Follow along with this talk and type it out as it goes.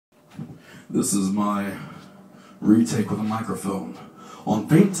This is my retake with a microphone on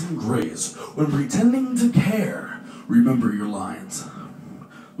Faint and Grays. When pretending to care, remember your lines.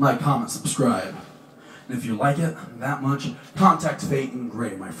 Like, comment, subscribe. And if you like it that much, contact Faint and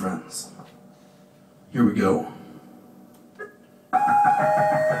Gray, my friends. Here we go.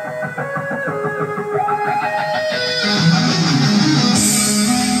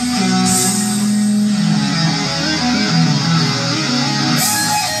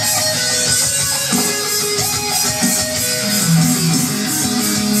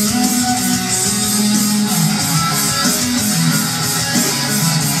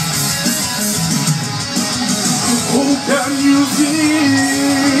 Can you see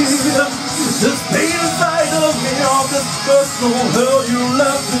this pain inside of me, all this personal hell you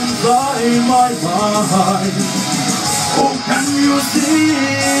left inside my mind? Oh, can you see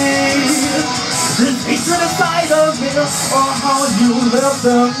this hatred inside of me, or how you left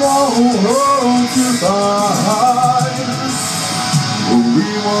them all to find? We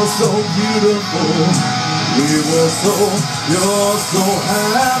were so beautiful, we were so pure, so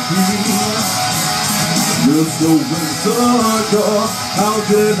happy. Mr. Winter, how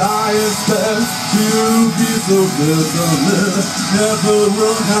did I expect to be so distant? Never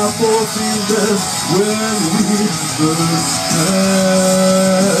would have foreseen this when we first met.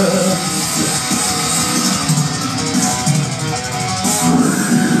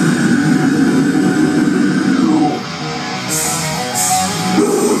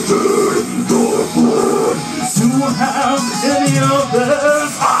 To have any of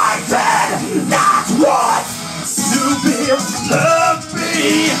this, I did not want to be left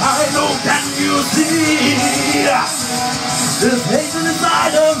behind. Oh, can you see this hatred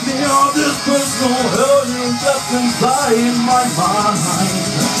inside of me, or this personal hell you left inside my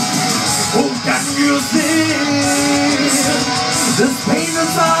mind? Oh, can you see this pain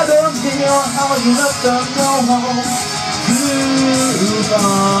inside of me, or how you left them all to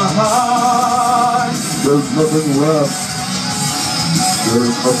find? There's nothing left.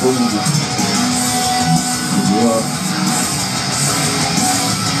 There's nothing left.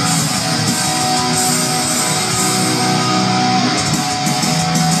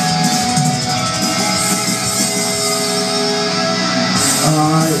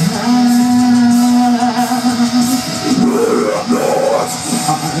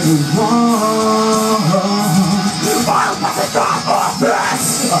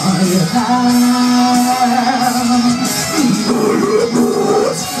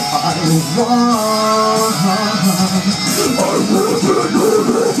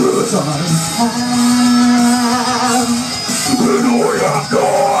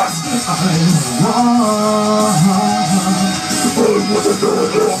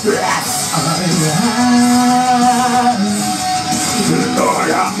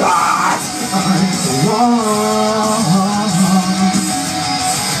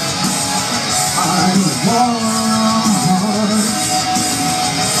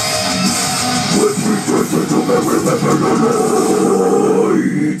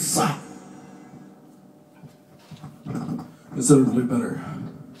 Considerably better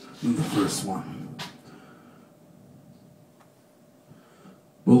than the first one.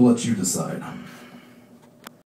 We'll let you decide.